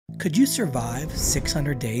Could you survive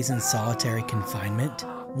 600 days in solitary confinement?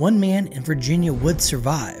 One man in Virginia would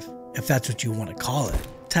survive, if that's what you want to call it.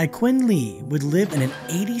 Taekwon Lee would live in an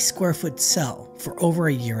 80 square foot cell for over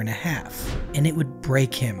a year and a half, and it would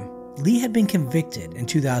break him. Lee had been convicted in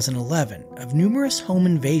 2011 of numerous home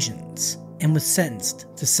invasions and was sentenced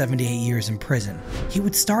to 78 years in prison. He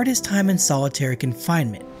would start his time in solitary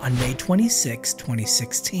confinement on May 26,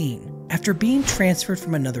 2016. After being transferred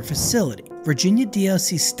from another facility, Virginia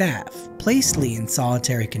DLC staff placed Lee in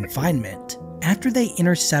solitary confinement after they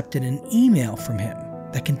intercepted an email from him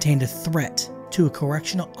that contained a threat to a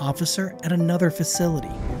correctional officer at another facility.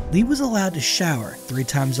 Lee was allowed to shower 3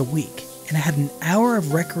 times a week and had an hour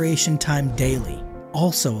of recreation time daily,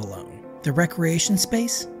 also alone. The recreation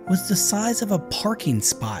space was the size of a parking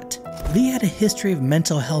spot. Lee had a history of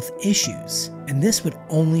mental health issues, and this would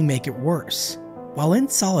only make it worse. While in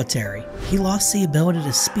solitary, he lost the ability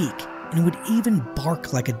to speak and would even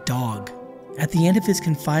bark like a dog. At the end of his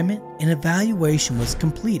confinement, an evaluation was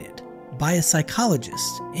completed by a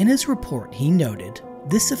psychologist. In his report, he noted,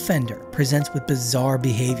 "This offender presents with bizarre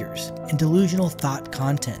behaviors and delusional thought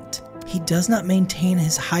content. He does not maintain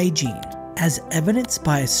his hygiene, as evidenced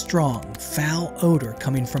by a strong, foul odor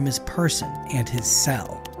coming from his person and his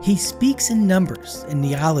cell. He speaks in numbers and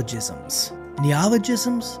neologisms.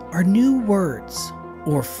 Neologisms are new words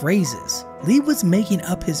or phrases. Lee was making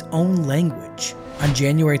up his own language." On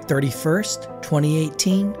January 31st,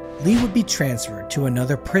 2018, Lee would be transferred to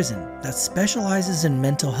another prison that specializes in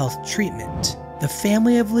mental health treatment. The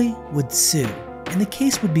family of Lee would sue, and the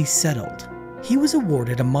case would be settled. He was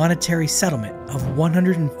awarded a monetary settlement of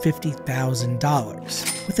 $150,000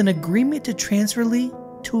 with an agreement to transfer Lee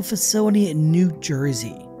to a facility in New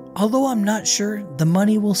Jersey. Although I'm not sure the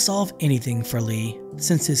money will solve anything for Lee,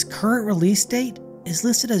 since his current release date is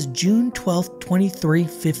listed as June 12,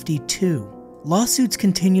 2352. Lawsuits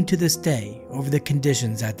continue to this day over the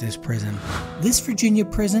conditions at this prison. This Virginia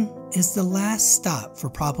prison is the last stop for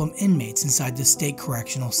problem inmates inside the state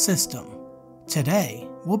correctional system. Today,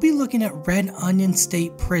 we'll be looking at Red Onion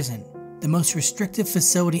State Prison, the most restrictive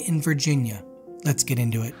facility in Virginia. Let's get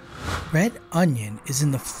into it. Red Onion is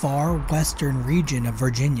in the far western region of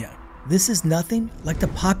Virginia. This is nothing like the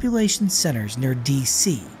population centers near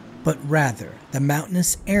DC, but rather the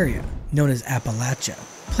mountainous area known as Appalachia.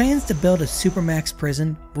 Plans to build a Supermax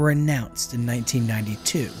prison were announced in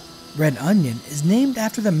 1992. Red Onion is named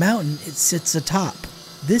after the mountain it sits atop.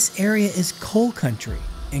 This area is coal country,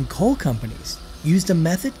 and coal companies used a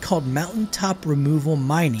method called mountaintop removal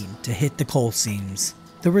mining to hit the coal seams.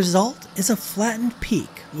 The result is a flattened peak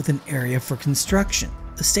with an area for construction.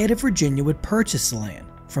 The state of Virginia would purchase the land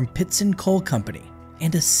from Pitson Coal Company,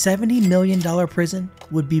 and a $70 million prison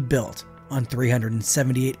would be built on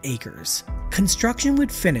 378 acres. Construction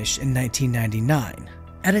would finish in 1999,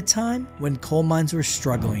 at a time when coal mines were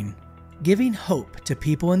struggling, giving hope to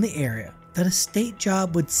people in the area that a state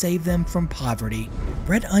job would save them from poverty.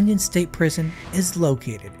 Red Onion State Prison is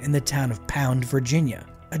located in the town of Pound, Virginia,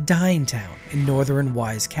 a dying town in northern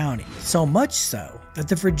Wise County, so much so that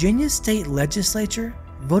the Virginia State Legislature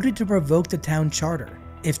voted to revoke the town charter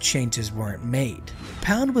if changes weren't made.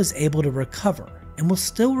 Pound was able to recover and will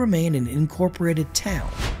still remain an incorporated town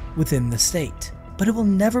within the state, but it will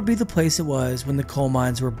never be the place it was when the coal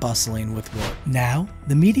mines were bustling with work. Now,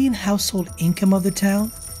 the median household income of the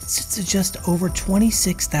town sits at just over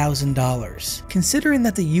 $26,000, considering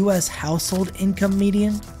that the US household income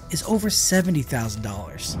median is over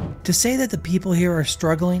 $70,000. To say that the people here are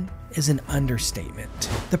struggling is an understatement.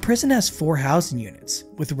 The prison has 4 housing units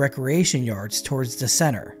with recreation yards towards the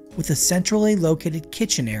center, with a centrally located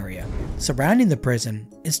kitchen area. Surrounding the prison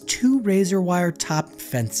is 2 razor wire topped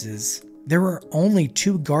fences. There are only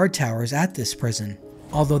 2 guard towers at this prison,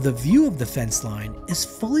 although the view of the fence line is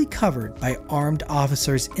fully covered by armed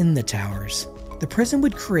officers in the towers. The prison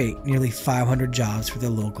would create nearly 500 jobs for the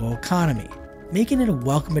local economy, making it a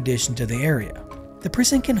welcome addition to the area. The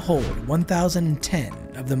prison can hold 1,010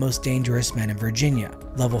 of the most dangerous men in Virginia,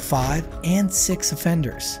 level 5 and 6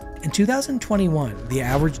 offenders. In 2021, the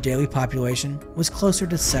average daily population was closer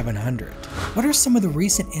to 700. What are some of the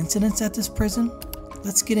recent incidents at this prison?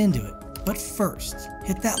 Let's get into it. But first,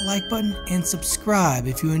 hit that like button and subscribe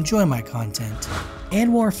if you enjoy my content.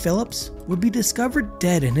 Anwar Phillips would be discovered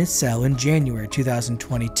dead in his cell in January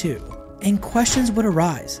 2022, and questions would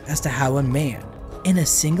arise as to how a man in a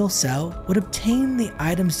single cell would obtain the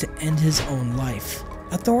items to end his own life.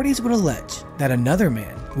 Authorities would allege that another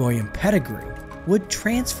man, William Pettigrew, would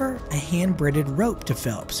transfer a hand-braided rope to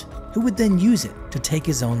Phillips, who would then use it to take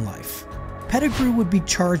his own life. Pettigrew would be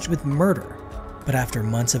charged with murder, but after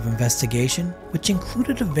months of investigation, which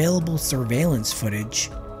included available surveillance footage,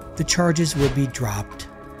 the charges would be dropped.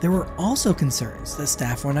 There were also concerns that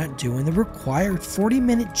staff were not doing the required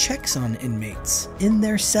 40-minute checks on inmates in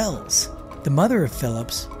their cells. The mother of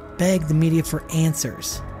Phillips begged the media for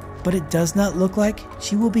answers, but it does not look like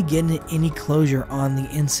she will be getting any closure on the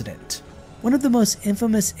incident. One of the most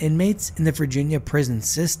infamous inmates in the Virginia prison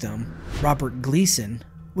system, Robert Gleason,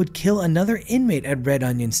 would kill another inmate at Red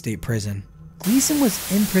Onion State Prison. Gleason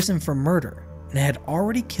was in prison for murder and had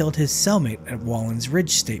already killed his cellmate at Wallens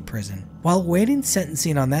Ridge State Prison. While waiting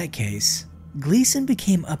sentencing on that case, Gleason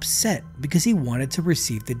became upset because he wanted to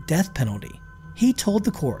receive the death penalty. He told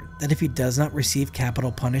the court that if he does not receive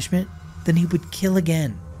capital punishment, then he would kill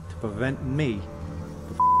again. To prevent me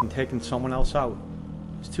from taking someone else out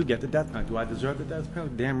is to get the death penalty. Do I deserve the death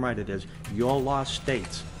penalty? Damn right it is. Your law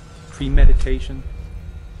states premeditation,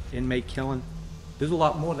 inmate killing. There's a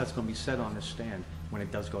lot more that's going to be said on this stand when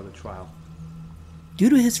it does go to trial. Due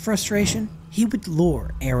to his frustration, he would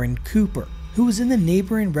lure Aaron Cooper, who was in the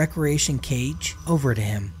neighboring recreation cage, over to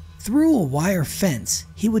him. Through a wire fence,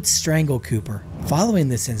 he would strangle Cooper. Following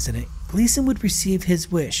this incident, Gleason would receive his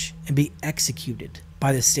wish and be executed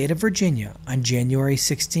by the state of Virginia on January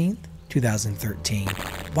 16, 2013.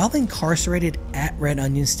 While incarcerated at Red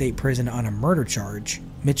Onion State Prison on a murder charge,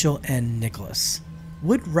 Mitchell N. Nicholas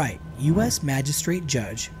would write U.S. Magistrate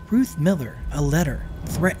Judge Ruth Miller a letter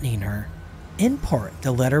threatening her. In part,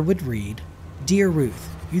 the letter would read, "Dear Ruth,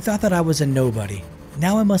 you thought that I was a nobody.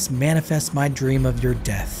 Now I must manifest my dream of your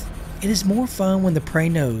death. It is more fun when the prey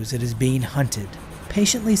knows it is being hunted.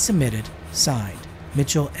 Patiently submitted, signed,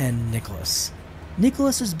 Mitchell N. Nicholas."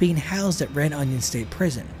 Nicholas was being housed at Red Onion State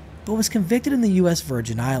Prison, but was convicted in the U.S.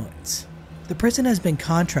 Virgin Islands. The prison has been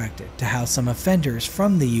contracted to house some offenders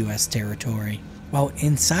from the U.S. territory. While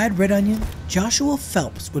inside Red Onion, Joshua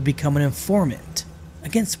Phelps would become an informant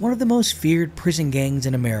against one of the most feared prison gangs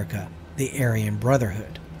in America, the Aryan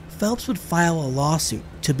Brotherhood. Phelps would file a lawsuit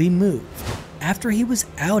to be moved after he was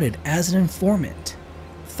outed as an informant.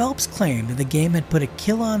 Phelps claimed that the gang had put a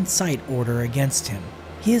kill-on-sight order against him.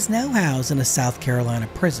 He is now housed in a South Carolina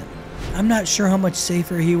prison. I'm not sure how much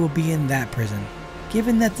safer he will be in that prison,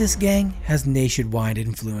 given that this gang has nationwide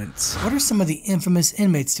influence. What are some of the infamous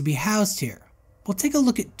inmates to be housed here? We'll take a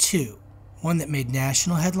look at two. One that made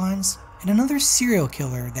national headlines, and another serial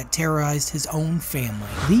killer that terrorized his own family.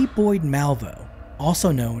 Lee Boyd Malvo,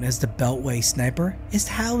 also known as the Beltway Sniper, is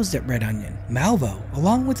housed at Red Onion. Malvo,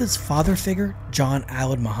 along with his father figure, John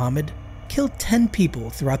Alad Muhammad, killed 10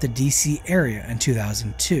 people throughout the DC area in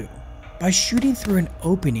 2002 by shooting through an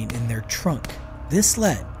opening in their trunk. This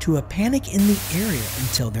led to a panic in the area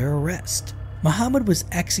until their arrest. Muhammad was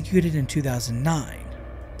executed in 2009,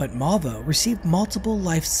 but Malvo received multiple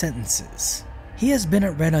life sentences. He has been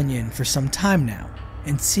at Red Onion for some time now,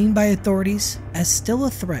 and seen by authorities as still a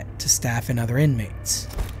threat to staff and other inmates.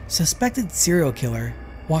 Suspected serial killer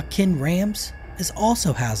Joaquin Rams is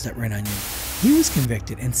also housed at Red Onion. He was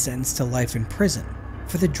convicted and sentenced to life in prison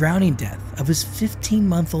for the drowning death of his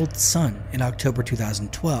 15-month-old son in October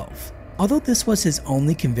 2012. Although this was his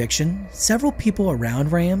only conviction, several people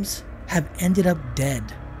around Rams have ended up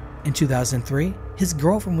dead. In 2003, his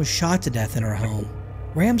girlfriend was shot to death in her home.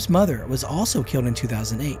 Rams' mother was also killed in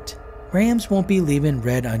 2008. Rams won't be leaving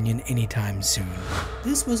Red Onion anytime soon.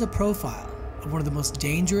 This was a profile of one of the most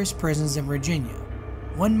dangerous prisons in Virginia,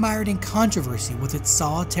 one mired in controversy with its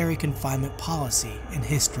solitary confinement policy and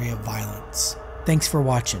history of violence. Thanks for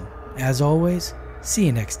watching. As always, see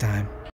you next time.